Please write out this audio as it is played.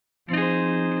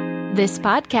This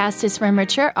podcast is for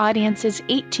mature audiences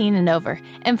 18 and over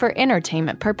and for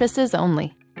entertainment purposes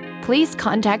only. Please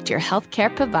contact your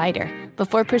healthcare provider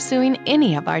before pursuing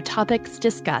any of our topics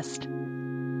discussed.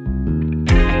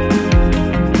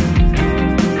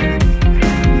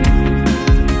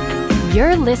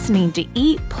 You're listening to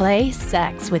Eat, Play,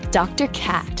 Sex with Dr.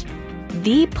 Kat,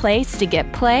 the place to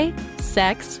get play,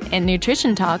 sex, and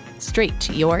nutrition talk straight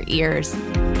to your ears.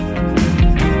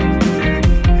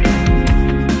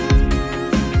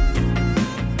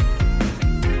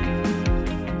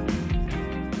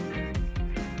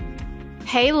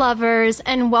 Hey lovers,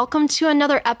 and welcome to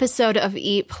another episode of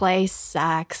Eat, Play,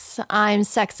 Sex. I'm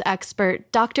sex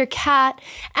expert Dr. Kat,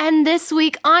 and this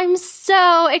week I'm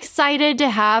so excited to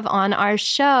have on our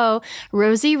show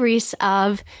Rosie Reese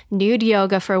of Nude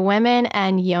Yoga for Women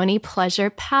and Yoni Pleasure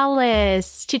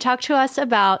Palace to talk to us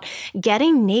about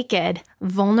getting naked,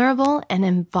 vulnerable, and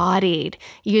embodied,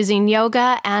 using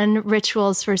yoga and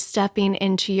rituals for stepping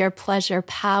into your pleasure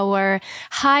power.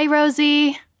 Hi,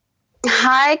 Rosie.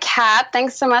 Hi, Kat.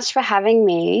 Thanks so much for having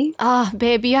me. Oh,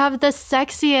 babe, you have the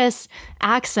sexiest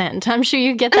accent. I'm sure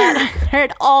you get that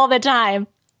heard all the time.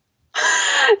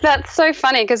 That's so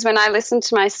funny because when I listen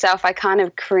to myself, I kind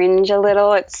of cringe a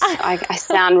little. I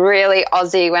sound really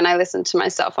Aussie when I listen to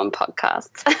myself on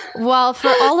podcasts. Well, for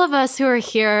all of us who are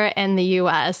here in the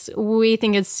U.S., we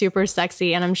think it's super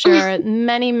sexy, and I'm sure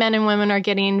many men and women are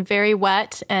getting very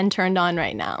wet and turned on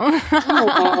right now.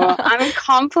 Oh, I'm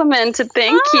complimented.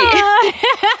 Thank you.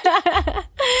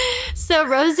 So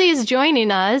Rosie is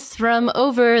joining us from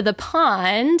over the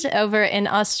pond over in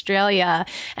Australia,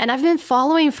 and I've been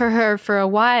following for her for a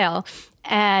while.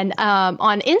 And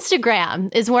on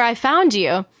Instagram is where I found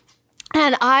you.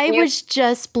 And I was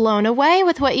just blown away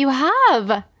with what you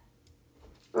have.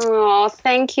 Oh,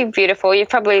 thank you, beautiful. You've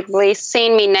probably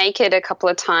seen me naked a couple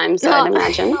of times, I'd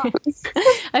imagine.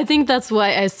 I think that's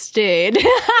why I stayed.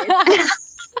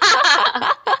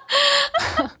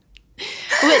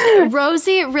 But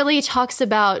Rosie really talks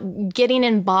about getting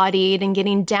embodied and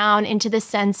getting down into the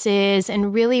senses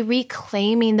and really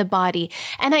reclaiming the body.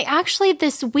 And I actually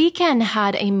this weekend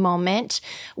had a moment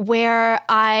where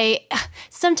I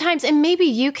sometimes, and maybe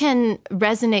you can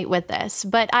resonate with this,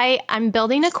 but I'm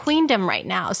building a queendom right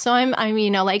now. So I'm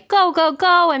like, go, go,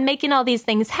 go, and making all these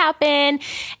things happen.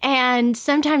 And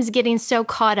sometimes getting so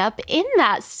caught up in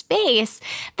that space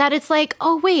that it's like,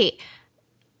 oh, wait,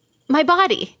 my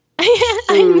body.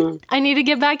 I need to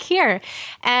get back here.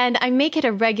 And I make it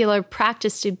a regular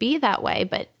practice to be that way.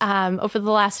 But over the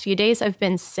last few days, I've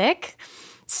been sick.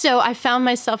 So I found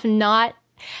myself not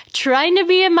trying to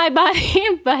be in my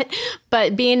body,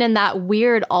 but being in that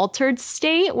weird altered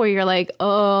state where you're like,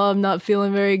 oh, I'm not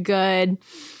feeling very good.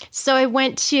 So I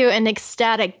went to an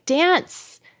ecstatic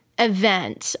dance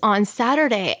event on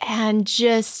Saturday and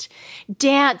just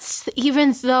danced,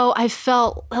 even though I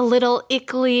felt a little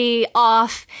ickly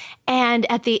off.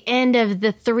 And at the end of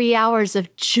the 3 hours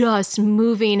of just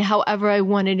moving however I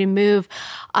wanted to move,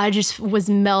 I just was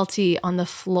melty on the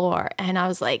floor. And I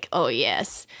was like, oh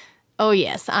yes,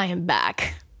 I am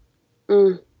back.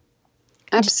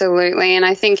 Absolutely. And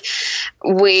I think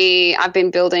I've been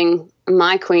building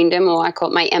my queendom, or I call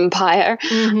it my empire,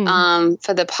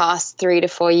 for the past 3 to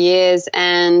 4 years.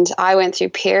 And I went through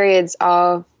periods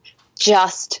of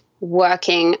just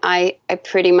working. I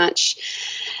pretty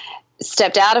much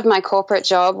stepped out of my corporate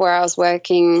job where I was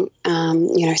working,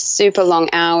 super long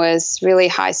hours, really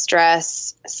high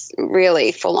stress,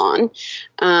 really full on,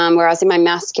 where I was in my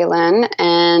masculine.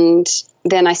 And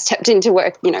then I stepped into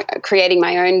work, creating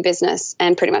my own business,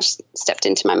 and pretty much stepped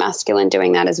into my masculine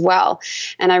doing that as well.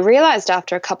 And I realized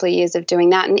after a couple of years of doing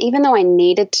that, and even though I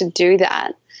needed to do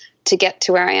that to get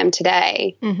to where I am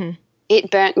today,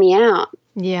 it burnt me out.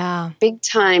 Yeah. Big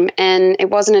time. And it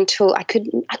wasn't until I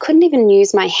couldn't even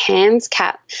use my hands,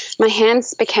 Kat. My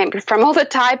hands became, from all the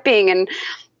typing and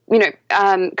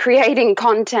creating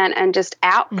content and just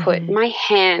output, my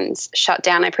hands shut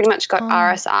down. I pretty much got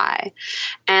RSI,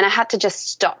 and I had to just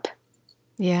stop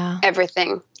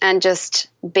everything and just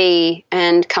be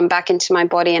and come back into my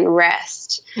body and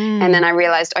rest. And then I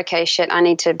realized, okay, shit, I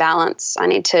need to balance. I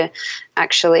need to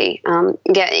actually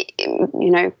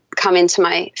come into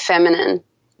my feminine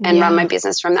and run my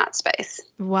business from that space.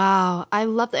 Wow. I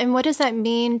love that. And what does that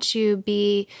mean to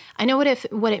be, I know what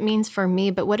it means for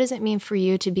me, but what does it mean for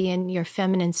you to be in your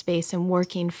feminine space and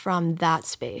working from that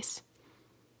space?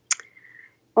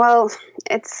 Well,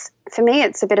 for me,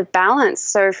 it's a bit of balance.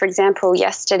 So for example,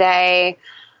 yesterday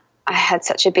I had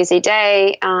such a busy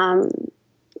day,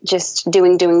 just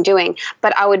doing,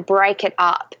 but I would break it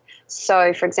up.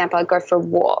 So for example, I'd go for a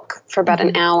walk for about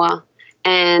an hour,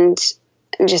 and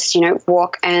just,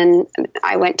 walk. And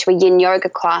I went to a yin yoga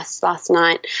class last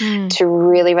night to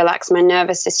really relax my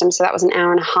nervous system. So that was an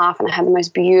hour and a half, and I had the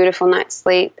most beautiful night's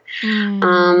sleep.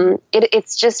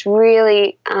 It's just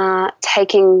really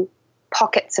taking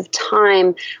pockets of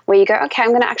time where you go, okay, I'm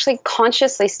going to actually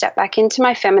consciously step back into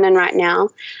my feminine right now.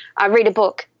 I read a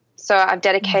book. So I've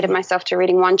dedicated myself to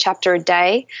reading 1 chapter a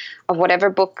day of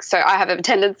whatever book. So I have a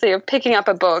tendency of picking up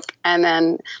a book and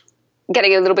then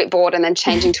getting a little bit bored and then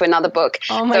changing to another book.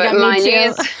 Oh my God, me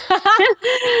too.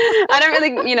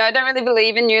 I don't really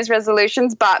believe in New Year's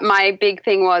resolutions, but my big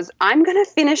thing was, I'm going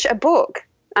to finish a book.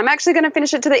 I'm actually going to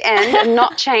finish it to the end and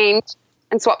not change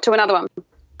and swap to another one.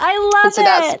 I love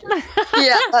it.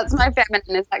 That's my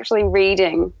feminine, is actually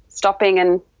reading, stopping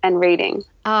and reading.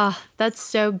 That's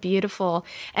so beautiful.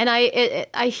 And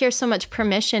I hear so much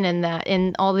permission in that,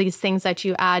 in all these things that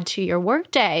you add to your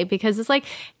workday, because it's like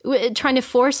trying to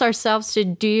force ourselves to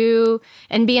do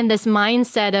and be in this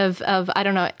mindset of I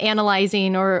don't know,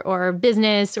 analyzing or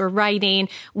business or writing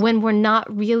when we're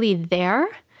not really there.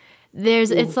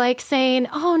 It's like saying,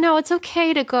 oh no, it's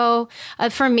okay to go.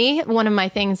 For me, one of my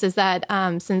things is that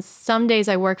since some days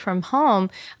I work from home,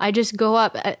 I just go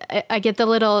up, I get the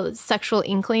little sexual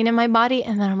inkling in my body,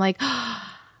 and then I'm like, oh,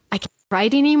 I can't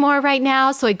write anymore right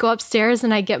now. So I go upstairs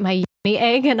and I get my yoni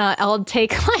egg, and I'll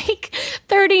take like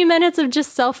 30 minutes of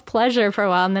just self-pleasure for a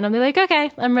while. And then I'll be like,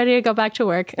 okay, I'm ready to go back to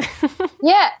work.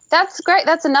 Yeah, that's great.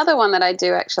 That's another one that I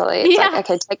do, actually. It's like,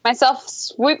 okay,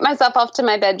 swoop myself off to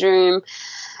my bedroom,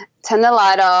 turn the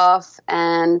light off,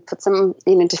 and put some,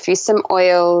 diffuse some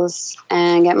oils,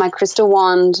 and get my crystal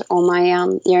wand or my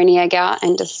yoni egg out,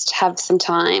 and just have some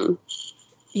time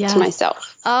to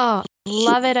myself. Oh,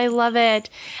 love it. I love it.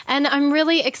 And I'm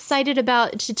really excited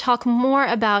to talk more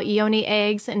about yoni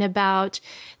eggs and about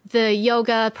the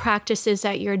yoga practices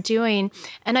that you're doing.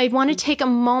 And I want to take a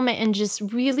moment and just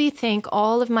really thank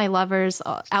all of my lovers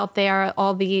out there,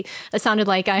 it sounded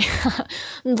like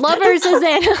lovers is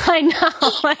in, I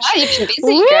know. Wow, you've been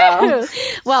busy, girl.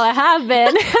 Well, I have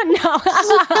been. No.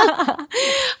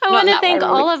 I want to thank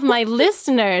all of my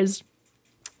listeners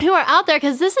who are out there,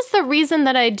 because this is the reason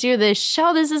that I do this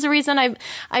show. This is the reason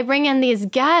I bring in these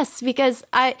guests, because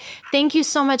I thank you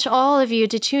so much, all of you,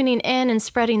 to tuning in and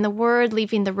spreading the word,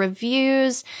 leaving the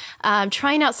reviews,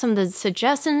 trying out some of the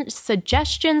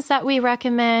suggestions that we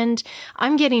recommend.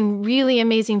 I'm getting really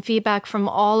amazing feedback from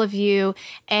all of you,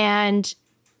 and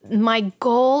my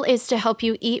goal is to help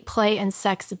you eat, play, and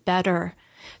sex better,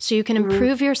 so you can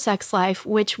improve your sex life,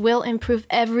 which will improve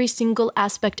every single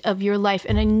aspect of your life.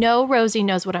 And I know Rosie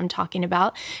knows what I'm talking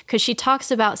about, because she talks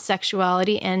about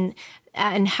sexuality and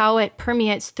how it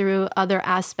permeates through other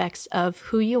aspects of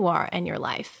who you are and your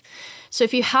life. So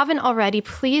if you haven't already,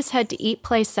 please head to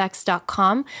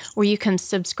eatplaysex.com, where you can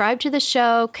subscribe to the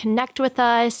show, connect with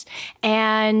us,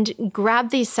 and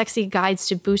grab these sexy guides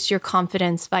to boost your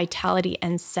confidence, vitality,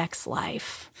 and sex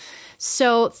life.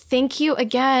 So thank you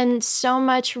again so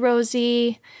much,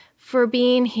 Rosie, for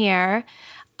being here.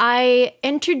 I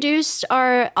introduced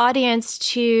our audience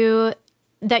to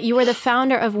that you were the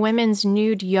founder of Women's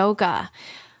Nude Yoga.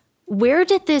 Where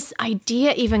did this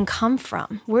idea even come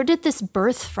from? Where did this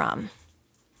birth from?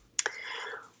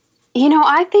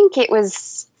 I think it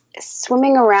was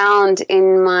swimming around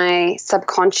in my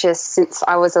subconscious since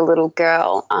I was a little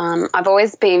girl. I've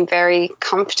always been very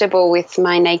comfortable with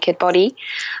my naked body.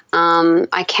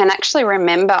 I can actually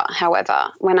remember,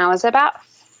 however, when I was about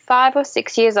 5 or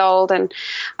 6 years old, and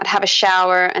I'd have a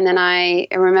shower, and then I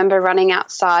remember running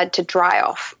outside to dry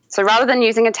off. So rather than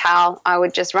using a towel, I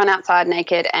would just run outside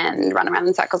naked and run around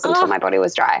in circles until my body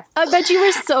was dry. I bet you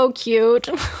were so cute.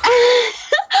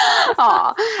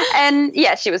 Aw. And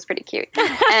yeah, she was pretty cute.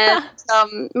 And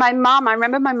I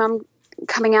remember my mum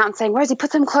coming out and saying, Rosie,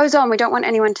 put some clothes on. We don't want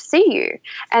anyone to see you.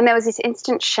 And there was this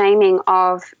instant shaming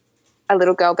of a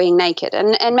little girl being naked.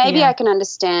 And maybe I can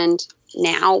understand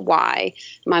now why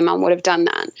my mum would have done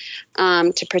that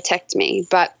to protect me.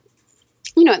 But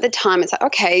at the time it's like,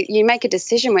 okay, you make a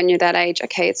decision when you're that age.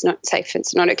 Okay, it's not safe.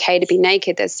 It's not okay to be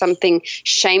naked. There's something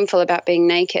shameful about being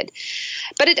naked.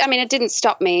 But it didn't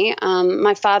stop me.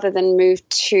 My father then moved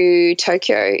to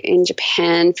Tokyo in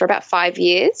Japan for about 5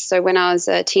 years. So when I was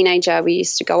a teenager, we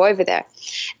used to go over there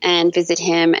and visit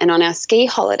him. And on our ski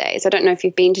holidays, I don't know if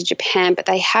you've been to Japan, but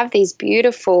they have these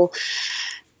beautiful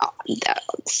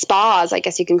spas, I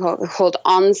guess you can call it, called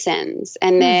onsens,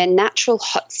 and they're natural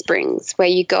hot springs where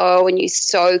you go and you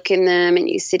soak in them and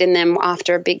you sit in them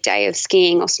after a big day of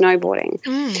skiing or snowboarding.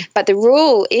 But the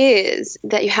rule is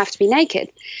that you have to be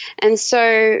naked. And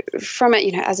so from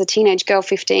it, as a teenage girl,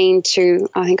 15 to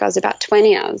I think I was about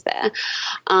 20, I was there.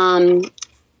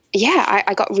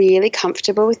 I got really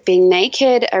comfortable with being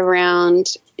naked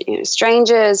around,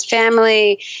 strangers,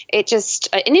 family. It just,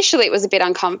 initially it was a bit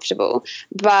uncomfortable,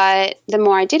 but the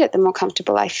more I did it, the more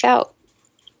comfortable I felt.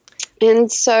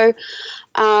 And so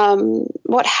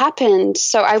what happened?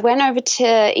 So I went over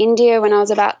to India when I was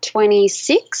about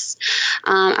 26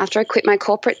 after I quit my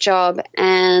corporate job,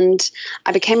 and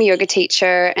I became a yoga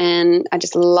teacher, and I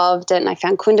just loved it. And I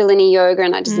found Kundalini yoga,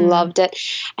 and I just loved it.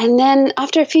 And then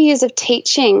after a few years of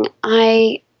teaching,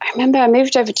 I remember I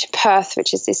moved over to Perth,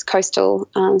 which is this coastal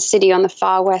city on the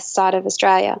far west side of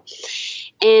Australia.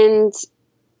 And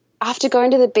after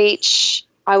going to the beach,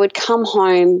 I would come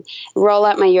home, roll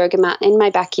out my yoga mat in my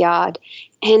backyard,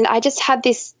 and I just had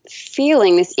this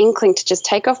feeling, this inkling to just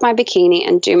take off my bikini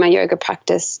and do my yoga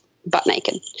practice butt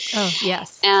naked. Oh,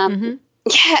 yes. Yeah,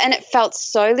 and it felt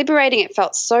so liberating. It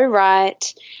felt so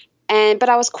right. But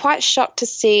I was quite shocked to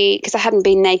see, because I hadn't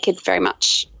been naked very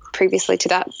much previously to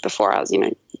that before I was,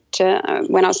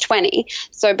 when I was 20.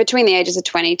 So between the ages of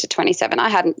 20 to 27, I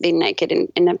hadn't been naked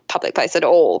in a public place at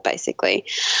all, basically.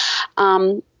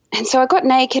 And so I got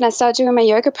naked and I started doing my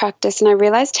yoga practice, and I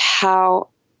realized how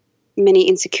many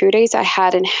insecurities I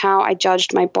had and how I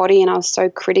judged my body, and I was so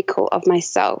critical of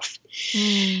myself.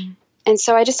 And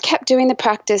so I just kept doing the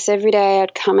practice every day.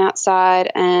 I'd come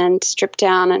outside and strip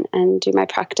down and do my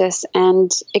practice, and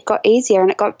it got easier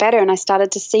and it got better, and I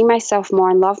started to see myself more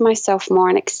and love myself more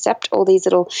and accept all these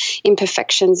little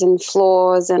imperfections and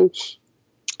flaws, and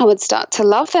I would start to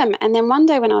love them. And then one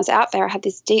day when I was out there, I had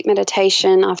this deep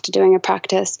meditation after doing a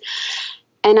practice,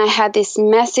 and I had this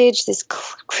message, this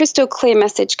crystal clear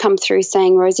message come through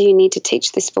saying, Rosie, you need to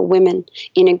teach this for women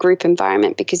in a group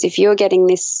environment, because if you're getting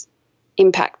this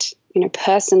impact,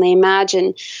 personally,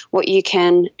 imagine what you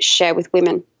can share with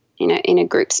women, in a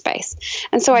group space.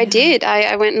 And so I did.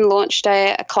 I went and launched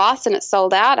a class, and it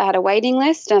sold out. I had a waiting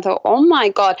list, and I thought, oh my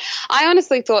God, I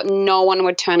honestly thought no one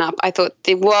would turn up. I thought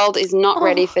the world is not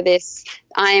ready for this.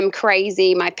 I am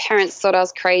crazy. My parents thought I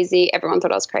was crazy. Everyone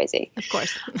thought I was crazy. Of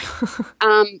course.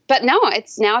 But no,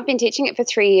 I've been teaching it for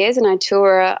 3 years, and I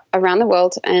tour around the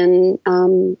world, and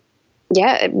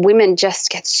women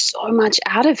just get so much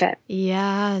out of it.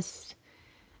 Yes.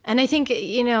 And I think,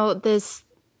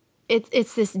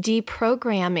 it's this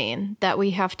deprogramming that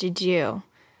we have to do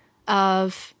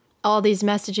of all these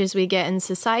messages we get in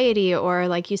society, or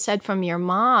like you said, from your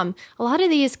mom. A lot of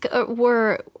these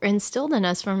were instilled in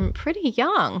us from pretty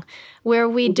young, where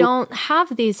we don't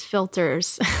have these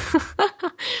filters.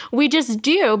 We just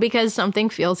do because something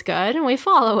feels good and we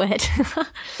follow it.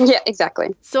 Yeah,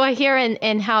 exactly. So I hear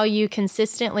in how you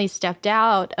consistently stepped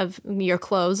out of your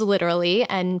clothes, literally,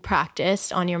 and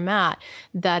practiced on your mat,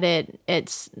 that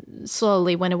it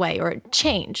slowly went away, or it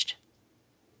changed.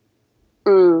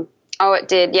 Oh, it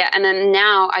did, yeah. And then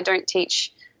now I don't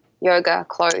teach yoga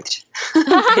clothed,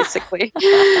 basically,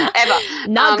 ever.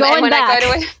 Not going back.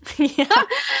 I go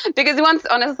to because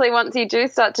once you do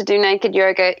start to do naked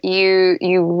yoga, you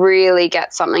really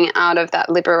get something out of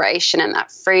that liberation and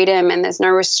that freedom, and there's no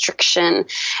restriction.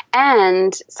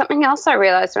 And something else I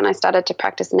realized when I started to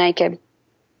practice naked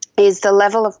is the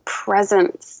level of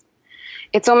presence.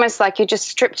 It's almost like you're just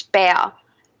stripped bare,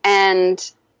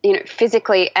 and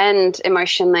physically and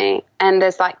emotionally, and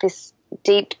there's like this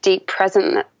deep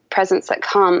presence that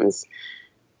comes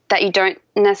that you don't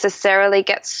necessarily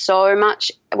get so much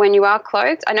when you are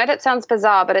clothed. I know that sounds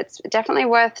bizarre, but it's definitely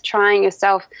worth trying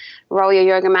yourself. Roll your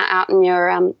yoga mat out in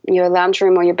your lounge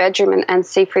room or your bedroom and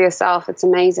see for yourself. It's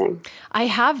amazing. I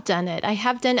have done it.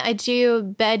 I do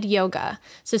bed yoga.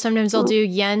 So sometimes I'll do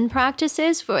yin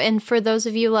practices. For those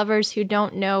of you lovers who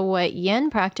don't know what yin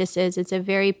practice is, it's a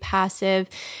very passive,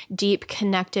 deep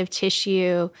connective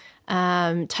tissue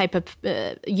type of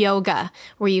yoga,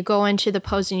 where you go into the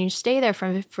pose and you stay there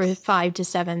for 5 to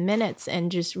 7 minutes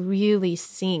and just really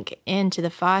sink into the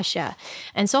fascia.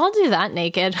 And so I'll do that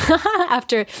naked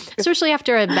especially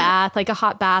after a bath, like a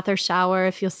hot bath or shower.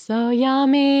 It feels so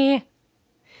yummy.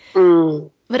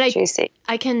 But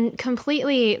I can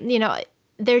completely,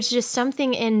 there's just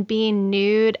something in being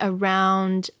nude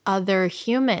around other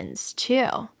humans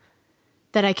too,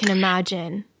 that I can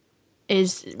imagine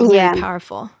is really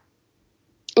powerful.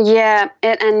 Yeah,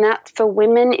 and that for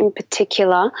women in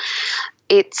particular,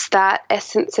 it's that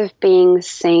essence of being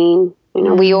seen.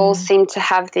 We all seem to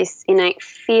have this innate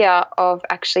fear of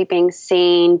actually being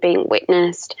seen, being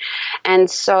witnessed.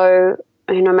 And so,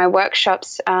 my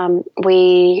workshops,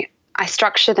 we I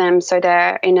structure them so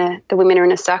the women are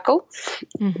in a circle.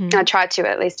 Mm-hmm. I try to,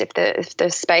 at least if the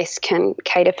space can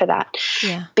cater for that.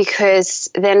 Yeah. Because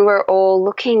then we're all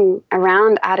looking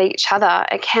around at each other.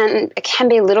 It can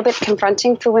be a little bit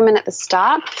confronting for women at the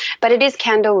start, but it is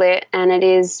candle lit, and it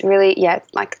is really,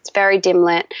 it's very dim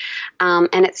lit.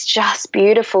 And it's just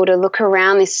beautiful to look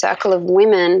around this circle of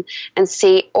women and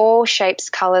see all shapes,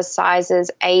 colors, sizes,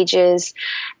 ages,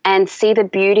 and see the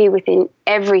beauty within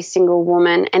every single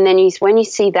woman. And then when you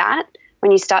see that,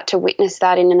 when you start to witness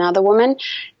that in another woman,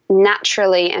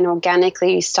 naturally and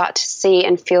organically you start to see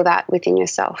and feel that within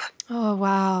yourself. Oh,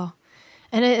 wow.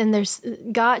 And there's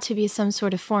got to be some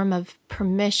sort of form of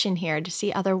permission here to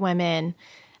see other women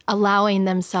allowing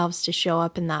themselves to show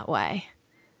up in that way,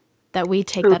 that we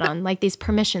take that on, like these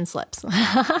permission slips.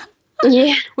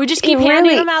 Yeah. We just keep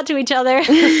handing them out to each other.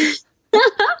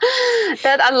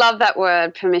 I love that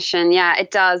word, permission. Yeah,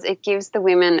 it does. It gives the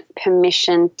women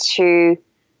permission to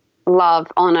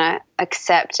love, honor,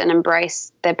 accept, and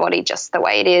embrace their body just the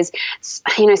way it is.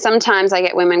 Sometimes I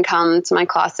get women come to my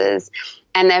classes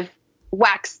and they've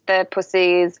waxed their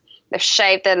pussies, they've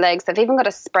shaved their legs, they've even got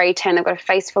a spray tan, they've got a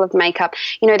face full of makeup.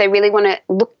 They really want to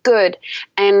look good.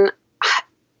 And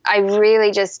I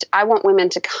want women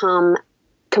to come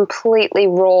completely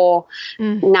raw,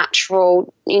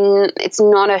 natural. It's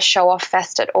not a show-off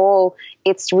fest at all.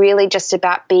 It's really just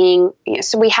about being,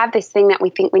 so we have this thing that we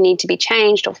think we need to be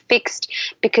changed or fixed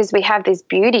because we have this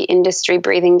beauty industry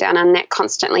breathing down our neck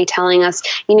constantly telling us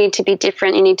you need to be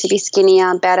different, you need to be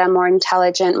skinnier, better, more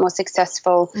intelligent, more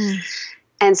successful.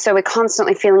 And so we're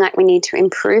constantly feeling like we need to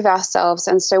improve ourselves.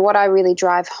 And so what I really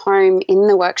drive home in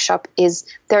the workshop is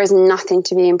there is nothing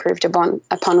to be improved upon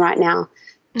right now.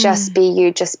 Just be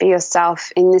you, just be yourself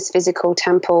in this physical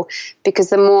temple, because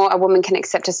the more a woman can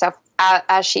accept herself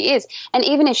as she is, and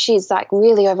even if she's like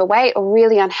really overweight or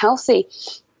really unhealthy,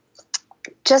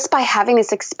 just by having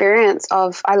this experience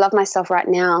of I love myself right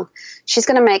now, she's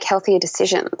going to make healthier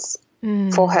decisions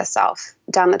for herself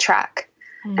down the track.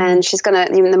 And she's going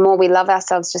to, the more we love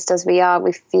ourselves just as we are,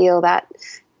 we feel that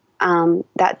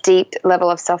that deep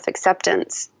level of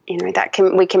self-acceptance,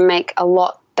 we can make a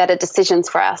lot better decisions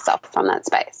for ourselves from that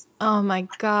space. Oh my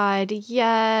God.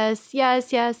 Yes.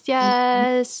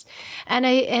 And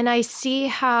I see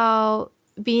how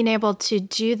being able to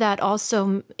do that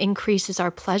also increases our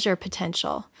pleasure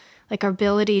potential, like our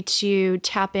ability to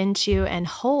tap into and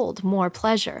hold more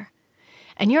pleasure.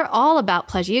 And you're all about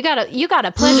pleasure. You got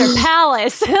a pleasure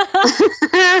palace just for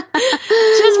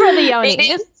the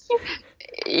yoni.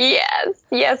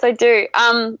 Yes, I do.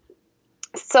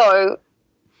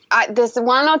 There's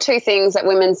one or two things that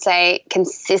women say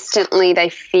consistently they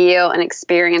feel and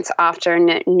experience after a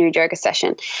nude yoga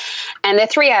session. And they're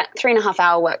 3.5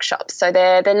 hour workshops. So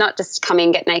they're not just come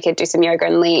in, get naked, do some yoga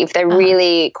and leave. They're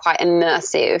really quite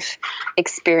immersive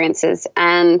experiences.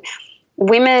 And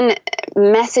women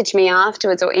message me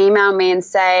afterwards or email me and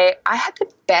say, I had the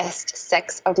best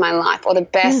sex of my life or the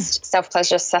best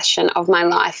self-pleasure session of my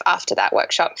life after that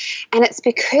workshop. And it's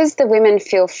because the women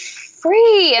feel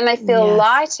free and they feel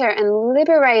lighter and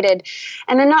liberated,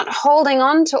 and they're not holding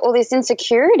on to all this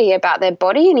insecurity about their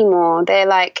body anymore. They're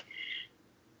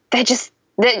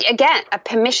again, a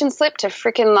permission slip to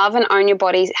freaking love and own your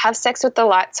body, have sex with the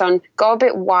lights on, go a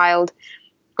bit wild.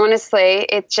 Honestly,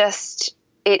 it just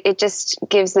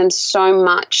gives them so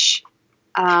much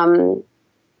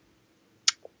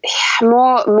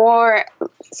more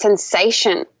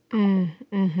sensation,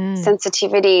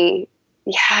 sensitivity.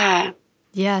 Yeah.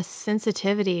 Yes,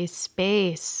 sensitivity,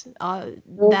 space,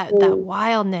 that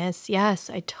wildness. Yes,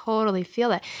 I totally feel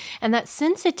that. And that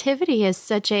sensitivity is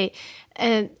such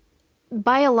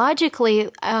biologically,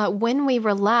 when we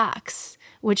relax,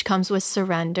 which comes with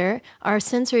surrender, our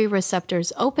sensory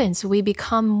receptors open. So we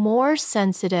become more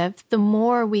sensitive the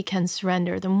more we can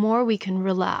surrender, the more we can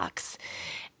relax.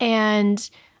 And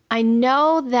I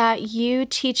know that you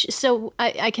teach, so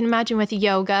I can imagine with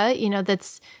yoga,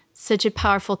 that's such a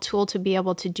powerful tool to be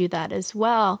able to do that as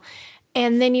well.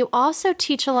 And then you also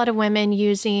teach a lot of women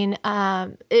using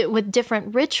it with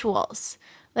different rituals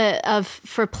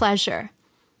for pleasure.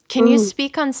 Can you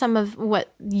speak on some of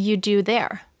what you do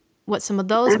there? What some of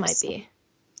those might be?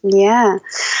 Yeah.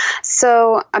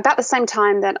 So about the same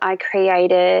time that I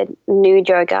created nude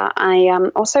yoga, I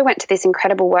also went to this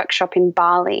incredible workshop in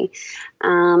Bali,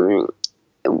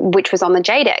 which was on the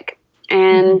J Deck.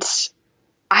 And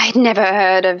I had never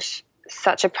heard of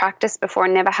such a practice before. I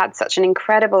never had such an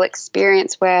incredible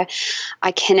experience where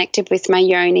I connected with my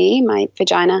yoni, my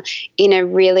vagina, in a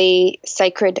really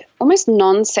sacred, almost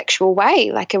non-sexual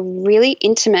way, like a really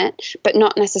intimate but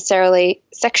not necessarily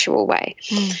sexual way.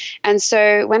 And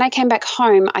so when I came back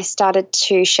home, I started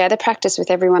to share the practice with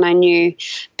everyone I knew,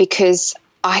 because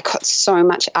I got so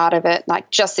much out of it,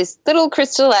 like just this little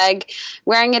crystal egg,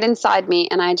 wearing it inside me,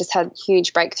 and I just had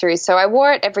huge breakthroughs. So I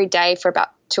wore it every day for about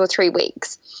 2 or 3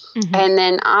 weeks. And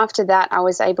then after that,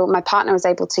 my partner was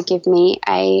able to give me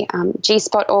a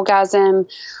G-spot orgasm.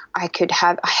 I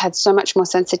had so much more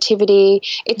sensitivity.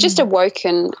 It just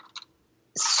awoken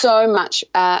so much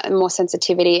more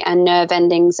sensitivity and nerve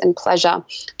endings and pleasure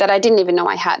that I didn't even know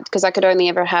I had, because I could only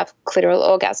ever have clitoral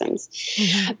orgasms.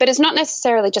 But it's not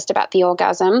necessarily just about the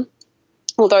orgasm,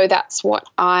 although that's what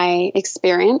I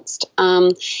experienced.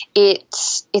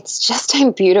 It's just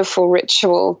a beautiful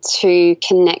ritual to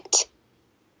connect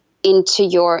into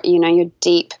your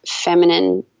deep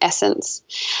feminine essence.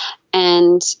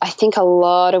 And I think a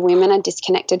lot of women are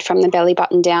disconnected from the belly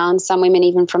button down. Some women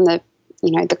even from the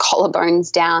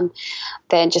collarbones down.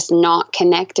 They're just not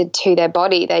connected to their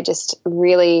body. They just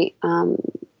really,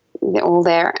 all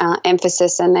their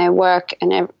emphasis and their work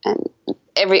and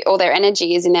all their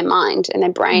energy is in their mind and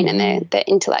their brain and their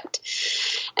intellect.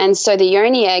 And so the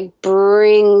yoni egg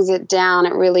brings it down.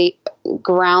 It really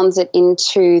grounds it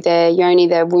into their yoni,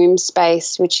 their womb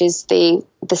space, which is the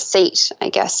seat, I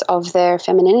guess, of their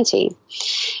femininity.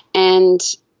 And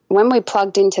when we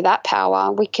plugged into that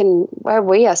power,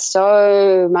 we are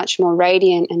so much more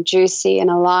radiant and juicy and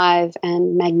alive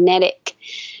and magnetic.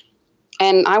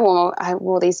 And I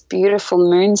wore these beautiful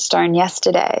moonstone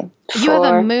yesterday. You have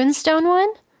a moonstone one?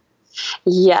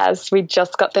 Yes, we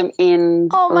just got them in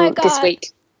this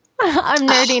week. I'm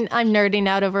nerding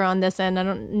out over on this end.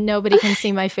 Nobody can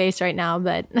see my face right now,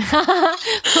 but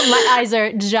my eyes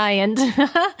are giant.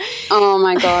 Oh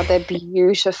my God, they're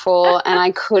beautiful. And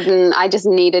I just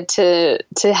needed to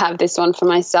have this one for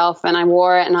myself, and I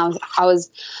wore it, and I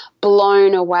was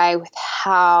blown away with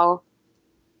how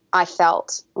I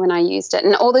felt when I used it.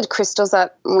 And all the crystals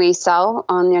that we sell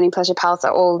on Yoni Pleasure Palace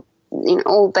are all,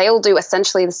 they all do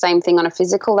essentially the same thing on a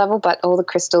physical level, but all the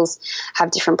crystals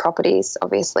have different properties,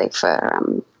 obviously, for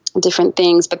different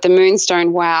things. But the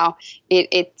moonstone, wow,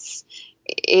 it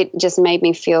just made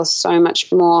me feel so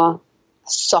much more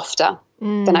softer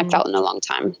than I felt in a long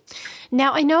time.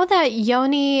 Now, I know that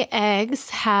yoni eggs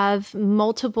have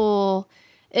multiple.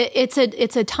 It's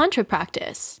a tantra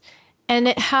practice, and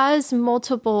it has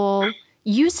multiple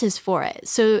uses for it.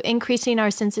 So increasing our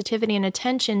sensitivity and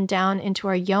attention down into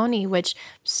our yoni, which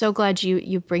I'm so glad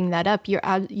you bring that up.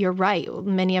 You're right.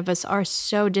 Many of us are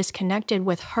so disconnected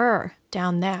with her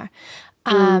down there.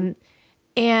 And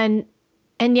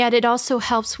yet it also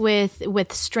helps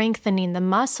with strengthening the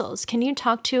muscles. Can you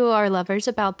talk to our lovers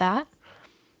about that?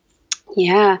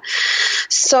 Yeah.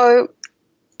 So,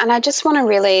 and I just want to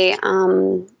really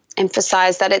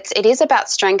emphasize that it is about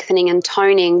strengthening and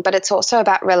toning, but it's also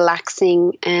about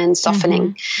relaxing and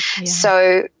softening. Yeah.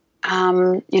 So,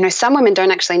 some women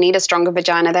don't actually need a stronger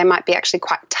vagina. They might be actually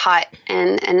quite tight,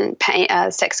 and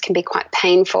sex can be quite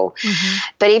painful.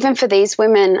 But even for these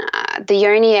women, the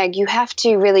yoni egg, you have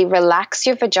to really relax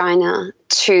your vagina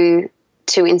to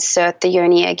insert the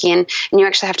yoni egg in, and you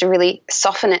actually have to really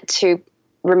soften it to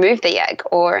remove the egg,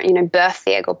 or birth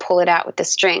the egg, or pull it out with the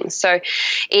string. So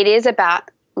it is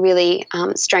about really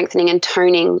strengthening and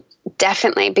toning,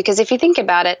 definitely, because if you think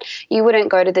about it, you wouldn't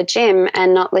go to the gym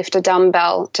and not lift a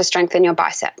dumbbell to strengthen your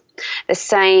bicep. The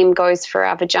same goes for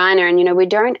our vagina, and we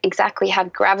don't exactly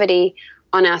have gravity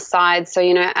on our sides. So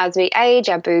as we age,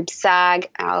 our boobs sag,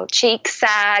 our cheeks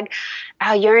sag,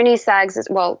 our yoni sags as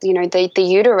well. The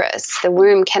uterus, the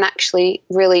womb, can actually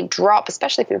really drop,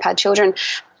 especially if you've had children.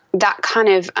 That kind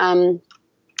of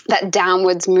that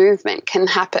downwards movement can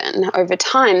happen over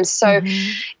time. So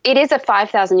it is a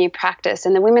 5,000-year practice,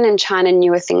 and the women in China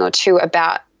knew a thing or two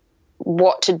about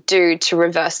what to do to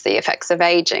reverse the effects of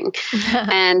aging.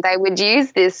 And they would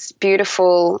use this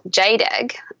beautiful jade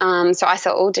egg. So I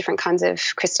sell all different kinds of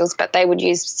crystals, but they would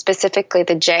use specifically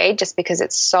the jade, just because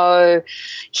it's so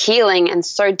healing and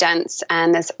so dense,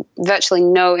 and there's virtually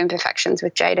no imperfections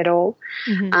with jade at all.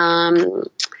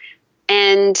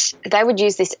 And they would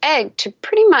use this egg to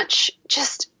pretty much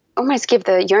just almost give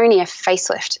the yoni a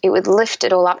facelift. It would lift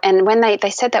it all up. And when they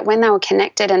said that when they were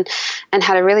connected and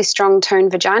had a really strong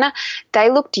toned vagina, they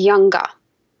looked younger.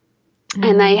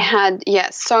 And they had,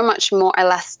 so much more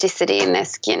elasticity in their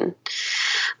skin.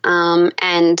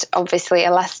 And obviously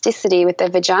elasticity with their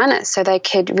vagina. So they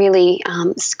could really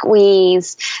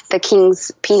squeeze the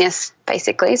king's penis,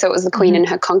 basically. So it was the queen and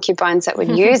her concubines that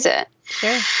would use it.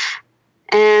 Sure.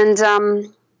 And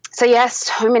so, yes,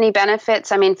 so many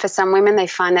benefits. I mean, for some women, they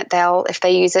find that if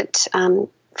they use it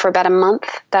for about a month,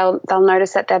 they'll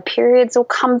notice that their periods will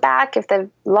come back if they've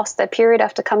lost their period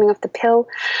after coming off the pill,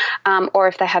 or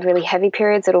if they have really heavy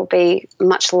periods, it'll be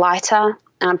much lighter.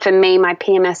 For me, my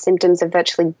PMS symptoms are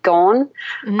virtually gone.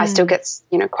 I still get,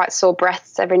 quite sore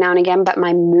breaths every now and again, but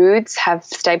my moods have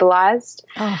stabilized.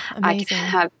 Oh, amazing.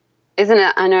 Isn't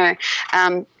it? I know.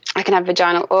 I can have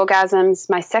vaginal orgasms.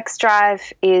 My sex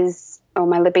drive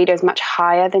my libido is much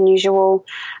higher than usual.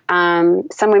 Some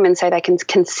women say they can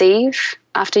conceive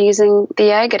after using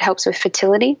the egg. It helps with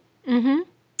fertility. Mm-hmm.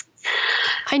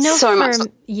 I know so much.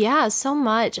 So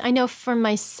much. I know for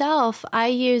myself, I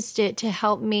used it to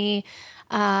help me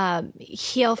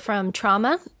heal from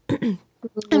trauma.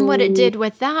 And what it did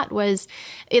with that was,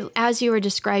 as you were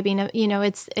describing,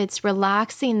 it's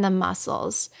relaxing the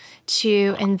muscles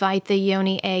to invite the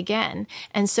yoni egg in.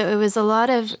 And so it was a lot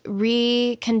of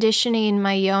reconditioning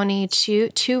my yoni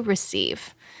to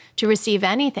receive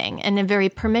anything, and a very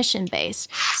permission-based.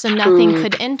 So nothing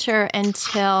could enter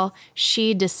until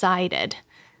she decided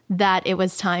that it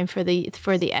was time for the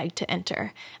egg to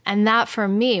enter. And that for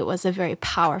me was a very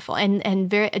powerful and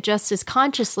very, just as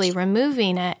consciously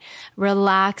removing it,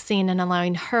 relaxing and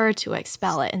allowing her to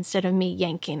expel it instead of me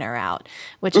yanking her out,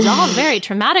 which is all very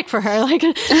traumatic for her. Like,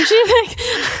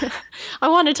 I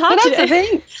want to talk to you. That's the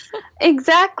thing.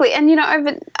 Exactly. And,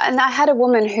 and I had a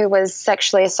woman who was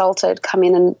sexually assaulted come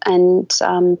in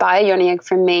and buy a yoni egg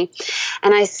from me.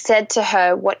 And I said to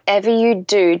her, whatever you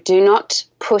do not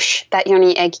push that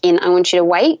yoni egg in. I want you to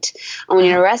wait. I want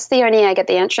you to rest the yoni egg at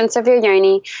the entrance of your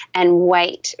yoni and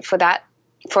wait for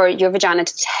your vagina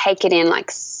to take it in, like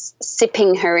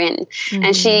sipping her in. Mm-hmm.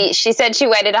 And she said she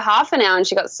waited a half an hour and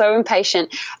she got so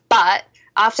impatient. But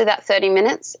after that 30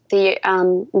 minutes, the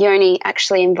yoni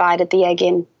actually invited the egg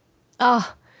in.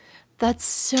 Oh, that's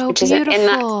so beautiful. And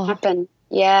that happened.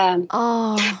 Yeah.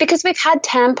 Oh. Because we've had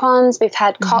tampons, we've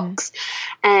had cocks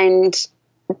and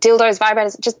dildos,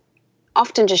 vibrators, just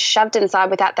often just shoved inside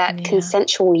without that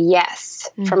consensual yes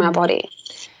from our body.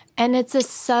 And it's a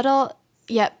subtle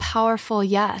yet powerful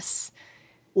yes.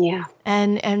 Yeah.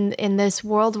 And in this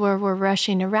world where we're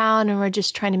rushing around and we're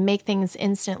just trying to make things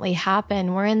instantly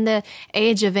happen, we're in the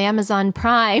age of Amazon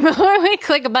Prime where we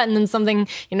click a button and something,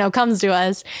 comes to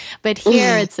us. But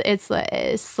here it's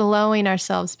slowing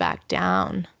ourselves back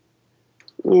down.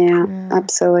 Yeah,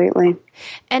 absolutely.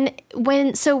 And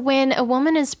when a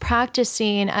woman is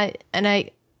practicing,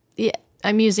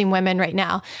 I'm using women right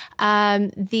now,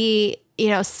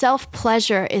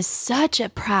 self-pleasure is such a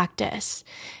practice.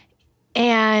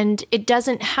 And it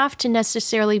doesn't have to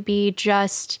necessarily be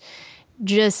just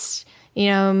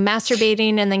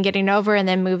masturbating and then getting over and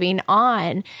then moving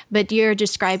on. But you're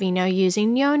describing,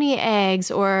 using yoni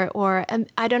eggs or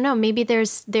I don't know, maybe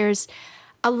there's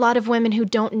a lot of women who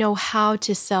don't know how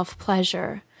to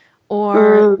self-pleasure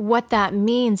or what that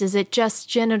means. Is it just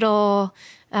genital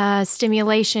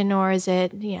stimulation, or is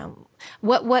it,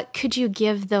 what could you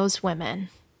give those women?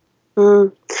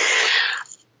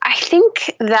 I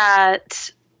think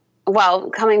that,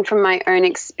 coming from my own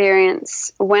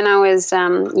experience, when I was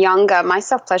younger, my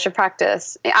self-pleasure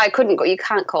practice, you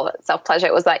can't call it self-pleasure.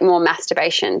 It was like more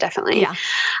masturbation, definitely. Yeah.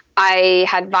 I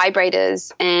had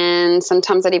vibrators and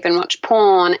sometimes I'd even watch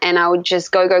porn and I would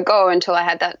just go until I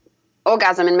had that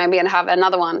orgasm, and maybe I'd have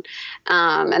another one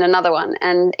and another one.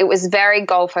 And it was very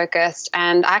goal-focused,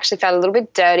 and I actually felt a little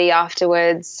bit dirty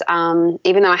afterwards,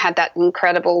 even though I had that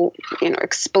incredible,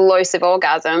 explosive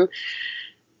orgasm.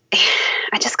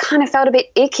 I just kind of felt a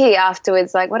bit icky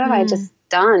afterwards, like, what have I just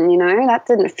done? That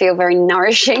didn't feel very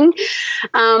nourishing.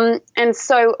 And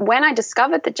so when I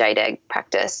discovered the jade egg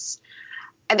practice,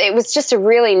 it was just a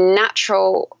really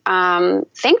natural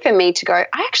thing for me to go, I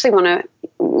actually want to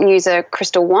use a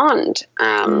crystal wand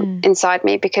inside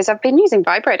me, because I've been using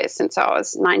vibrators since I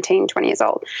was 19, 20 years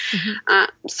old.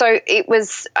 So it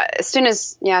was, as soon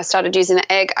as I started using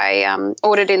the egg, I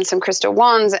ordered in some crystal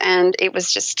wands, and it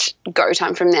was just go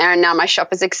time from there. And now my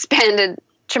shop has expanded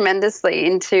tremendously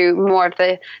into more of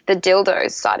the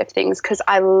dildos side of things, because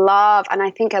I love, and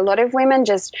I think a lot of women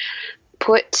just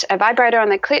put a vibrator on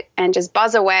their clit and just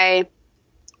buzz away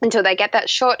until they get that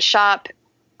short, sharp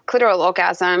clitoral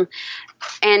orgasm.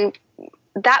 And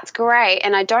that's great.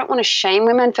 And I don't want to shame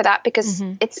women for that, because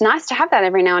it's nice to have that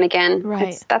every now and again.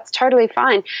 Right. That's totally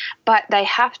fine. But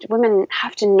women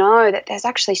have to know that there's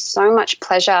actually so much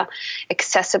pleasure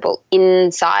accessible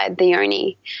inside the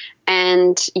yoni.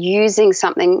 And using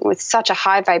something with such a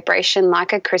high vibration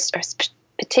like a crystal,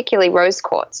 particularly rose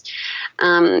quartz,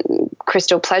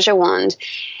 crystal pleasure wand,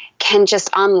 can just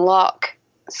unlock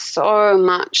so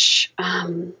much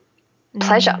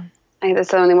pleasure. I think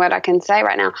that's the only word I can say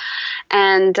right now.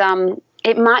 And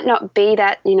it might not be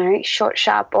that, short,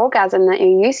 sharp orgasm that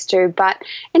you're used to,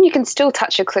 and you can still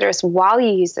touch your clitoris while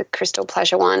you use the crystal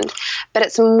pleasure wand, but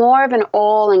it's more of an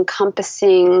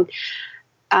all-encompassing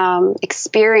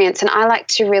experience. And I like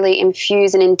to really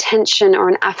infuse an intention or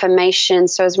an affirmation.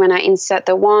 So as when I insert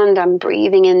the wand, I'm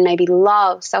breathing in maybe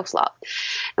love, self-love.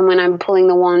 And when I'm pulling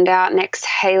the wand out and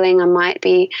exhaling, I might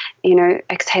be,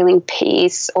 exhaling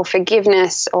peace or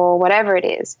forgiveness or whatever it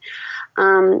is.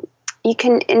 You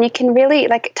can really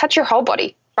touch your whole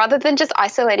body rather than just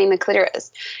isolating the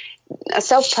clitoris. A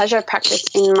self-pleasure practice,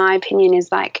 in my opinion,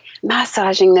 is like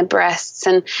massaging the breasts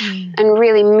and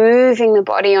really moving the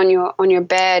body on your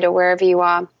bed or wherever you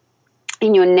are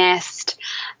in your nest,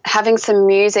 having some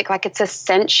music, like it's a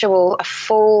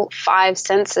full 5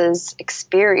 senses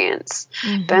experience.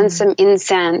 Burn some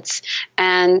incense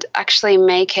and actually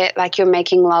make it like you're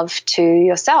making love to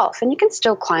yourself. And you can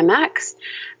still climax,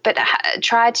 but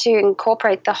try to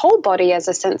incorporate the whole body as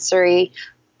a sensory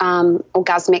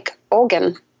orgasmic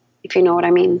organ, if you know what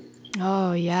I mean.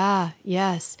 Oh, yeah.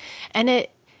 Yes. And it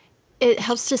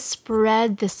helps to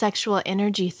spread the sexual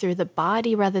energy through the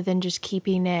body rather than just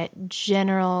keeping it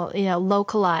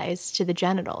localized to the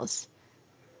genitals.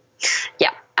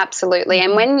 Yeah, absolutely.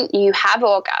 And when you have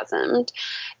orgasmed,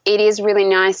 it is really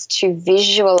nice to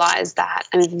visualize that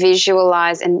and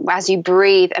as you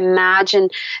breathe, imagine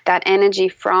that energy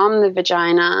from the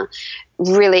vagina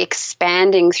really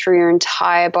expanding through your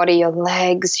entire body, your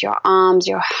legs, your arms,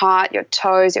 your heart, your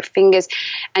toes, your fingers,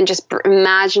 and just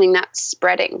imagining that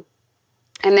spreading.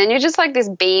 And then you're just like this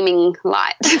beaming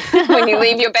light. When you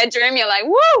leave your bedroom, you're like,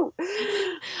 woo!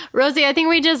 Rosie, I think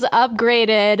we just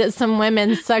upgraded some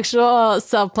women's sexual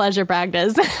self-pleasure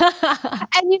practice.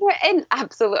 And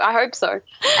absolutely, I hope so.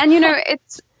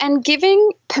 And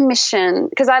giving permission,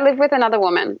 because I live with another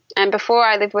woman, and before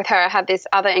I lived with her, I had this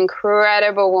other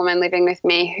incredible woman living with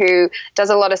me who does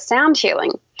a lot of sound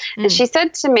healing. And she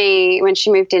said to me when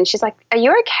she moved in, she's like, are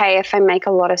you okay if I make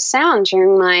a lot of sound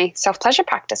during my self-pleasure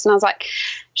practice? And I was like,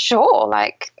 sure,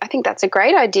 I think that's a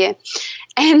great idea.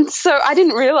 And so I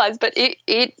didn't realize, but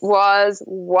it was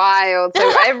wild.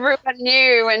 So everyone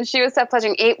knew when she was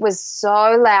self-pleasuring, it was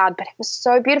so loud, but it was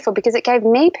so beautiful because it gave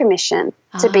me permission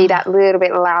to be that little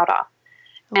bit louder.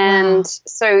 Wow. And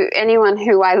so anyone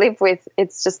who I live with,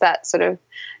 it's just that sort of,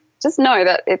 just know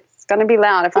that it's going to be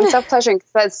loud. If I'm self-pleasuring,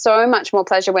 because there's so much more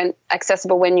pleasure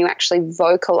accessible when you actually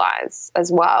vocalize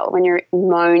as well, when you're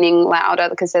moaning louder,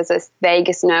 because there's this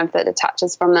vagus nerve that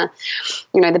attaches from the,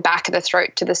 the back of the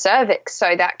throat to the cervix.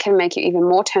 So that can make you even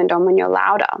more turned on when you're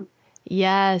louder.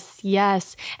 Yes,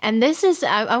 yes. And this is,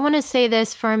 I want to say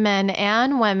this for men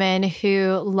and women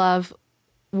who love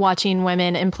watching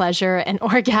women in pleasure and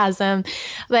orgasm,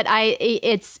 but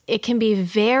it can be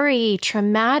very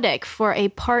traumatic for a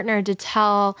partner to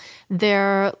tell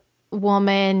their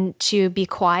woman to be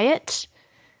quiet.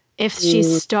 If she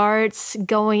starts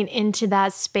going into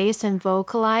that space and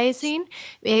vocalizing,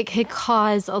 it could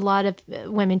cause a lot of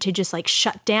women to just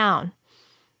shut down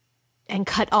and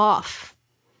cut off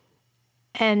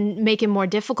and make it more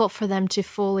difficult for them to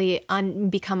fully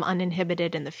become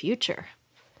uninhibited in the future.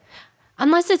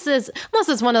 Unless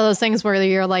it's one of those things where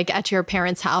you're at your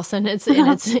parents' house and it's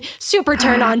super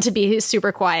turned on to be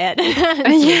super quiet.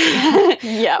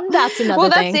 Yeah, that's another thing. Well,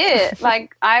 that's it.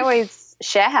 I always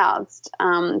share housed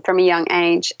from a young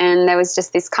age, and there was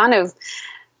just this kind of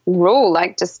rule,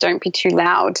 just don't be too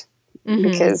loud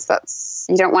because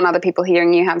you don't want other people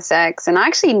hearing you have sex. And I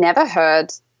actually never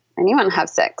heard anyone have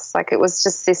sex. It was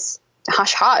just this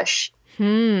hush hush.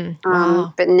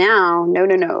 Wow. But now,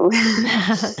 no.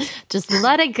 Just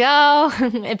let it go.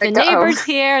 If the neighbor's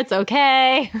here, it's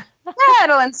okay. Yeah,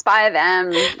 it'll inspire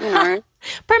them,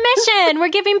 Permission. We're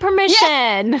giving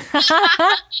permission.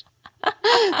 Yeah.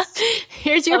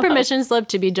 Here's your permission slip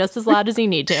to be just as loud as you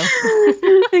need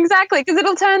to. Exactly, because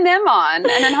it'll turn them on,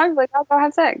 and then hopefully they'll go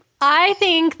have sex.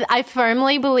 I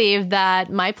firmly believe that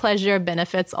my pleasure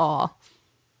benefits all.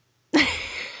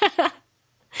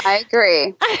 I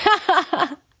agree.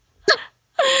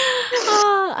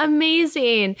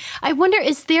 Amazing. I wonder,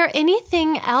 is there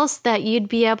anything else that you'd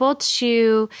be able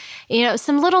to,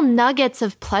 some little nuggets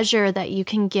of pleasure that you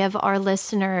can give our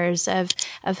listeners of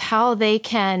how they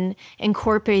can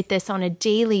incorporate this on a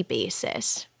daily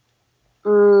basis?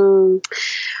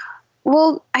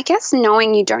 Well, I guess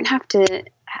knowing you don't have to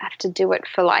do it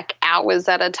for like hours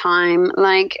at a time.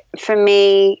 Like for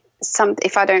me,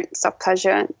 if I don't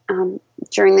self-pleasure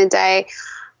during the day,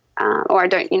 or I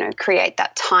don't, create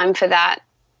that time for that,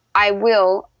 I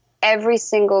will every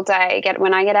single day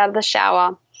when I get out of the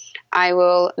shower, I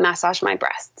will massage my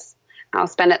breasts. I'll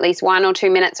spend at least 1 or 2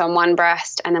 minutes on one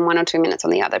breast and then 1 or 2 minutes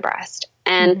on the other breast.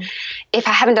 And if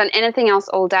I haven't done anything else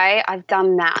all day, I've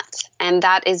done that. And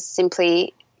that is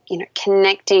simply,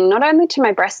 connecting not only to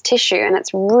my breast tissue, and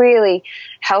it's really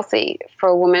healthy for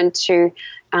a woman to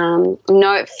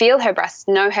feel her breasts,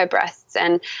 know her breasts,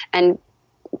 and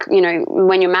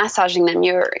when you're massaging them,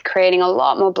 you're creating a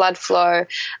lot more blood flow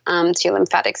to your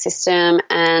lymphatic system,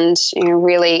 and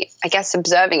really, I guess,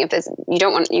 observing if you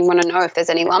want to know if there's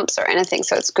any lumps or anything.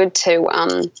 So it's good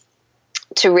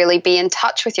to really be in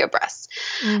touch with your breasts.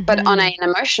 But on an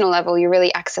emotional level, you're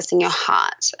really accessing your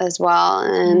heart as well.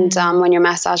 And when you're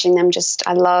massaging them,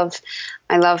 I love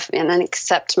and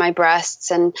accept my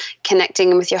breasts and connecting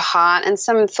them with your heart. And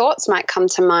some thoughts might come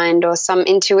to mind, or some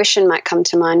intuition might come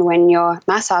to mind when you're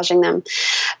massaging them.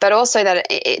 But also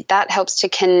that helps to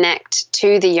connect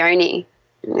to the yoni.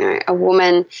 A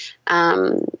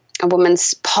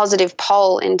woman's positive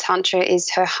pole in Tantra is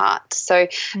her heart. So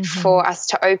for us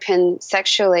to open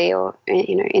sexually, or,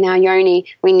 in our yoni,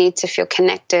 we need to feel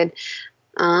connected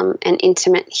and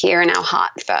intimate here in our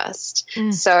heart first.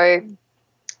 So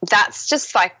that's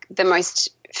just like the most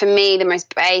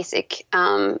basic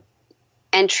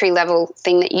entry level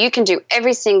thing that you can do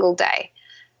every single day.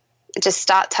 Just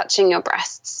start touching your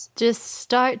breasts. Just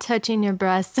start touching your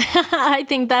breasts. I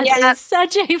think that is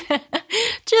such a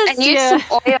use some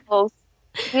oils.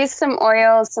 Use some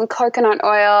oils, some coconut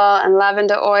oil and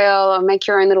lavender oil, or make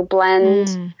your own little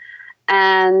blend.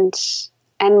 And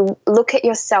look at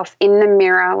yourself in the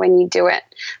mirror when you do it.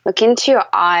 Look into your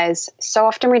eyes. So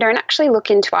often we don't actually look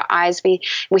into our eyes. We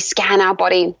scan our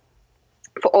body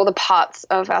for all the parts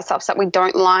of ourselves that we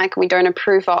don't like, we don't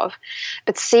approve of.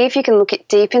 But see if you can look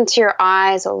deep into your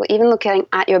eyes, or even looking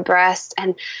at your breast,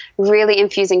 and really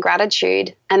infusing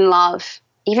gratitude and love,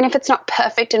 even if it's not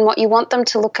perfect in what you want them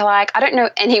to look like. I don't know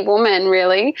any woman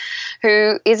really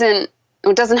who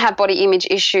doesn't have body image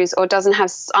issues, or doesn't have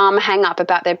some hang up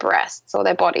about their breasts or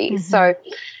their body. So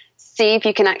see if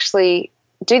you can actually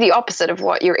do the opposite of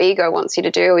what your ego wants you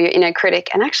to do, or your inner critic,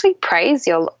 and actually praise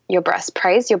your breast,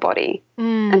 praise your body,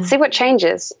 and see what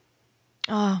changes.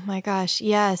 Oh my gosh,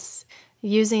 yes.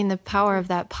 Using the power of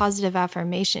that positive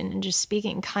affirmation and just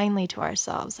speaking kindly to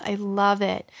ourselves. I love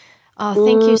it. Oh,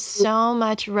 thank you so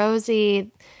much,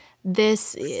 Rosie.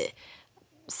 This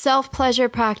self-pleasure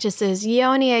practices,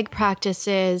 yoni egg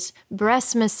practices,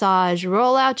 breast massage,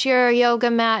 roll out your yoga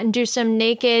mat and do some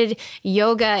naked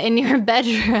yoga in your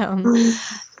bedroom.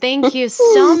 Thank you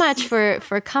so much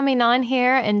for coming on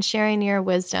here and sharing your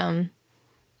wisdom.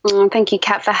 Thank you,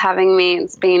 Kat, for having me.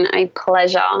 It's been a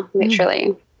pleasure,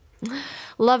 literally.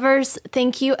 Lovers,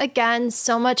 thank you again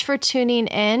so much for tuning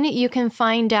in. You can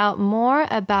find out more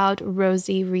about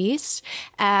Rosie Reese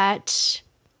at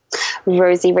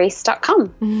RosieReese.com.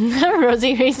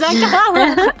 RosieReese.com.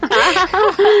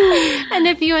 And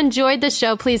if you enjoyed the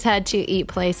show, please head to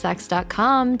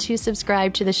eatplaysex.com to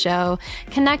subscribe to the show,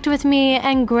 connect with me,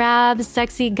 and grab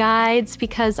sexy guides,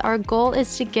 because our goal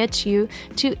is to get you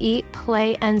to eat,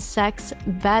 play, and sex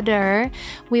better.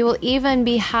 We will even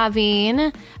be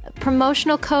having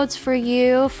promotional codes for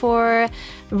you for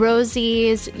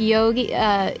Rosie's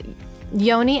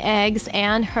yoni eggs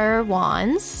and her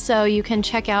wands, so you can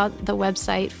check out the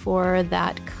website for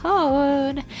that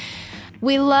code.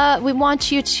 We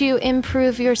want you to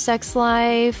improve your sex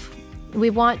life. We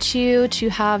want you to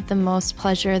have the most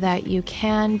pleasure that you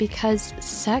can, because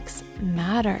sex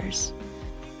matters.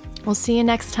 We'll see you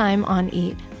next time on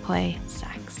Eat, Play,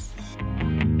 Sex.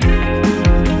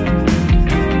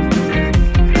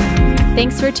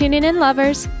 Thanks for tuning in,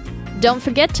 lovers. Don't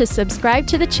forget to subscribe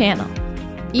to the channel.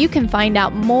 You can find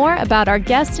out more about our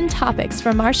guests and topics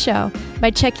from our show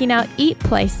by checking out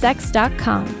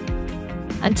eatplaysex.com.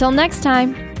 Until next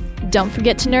time, don't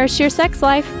forget to nourish your sex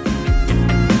life.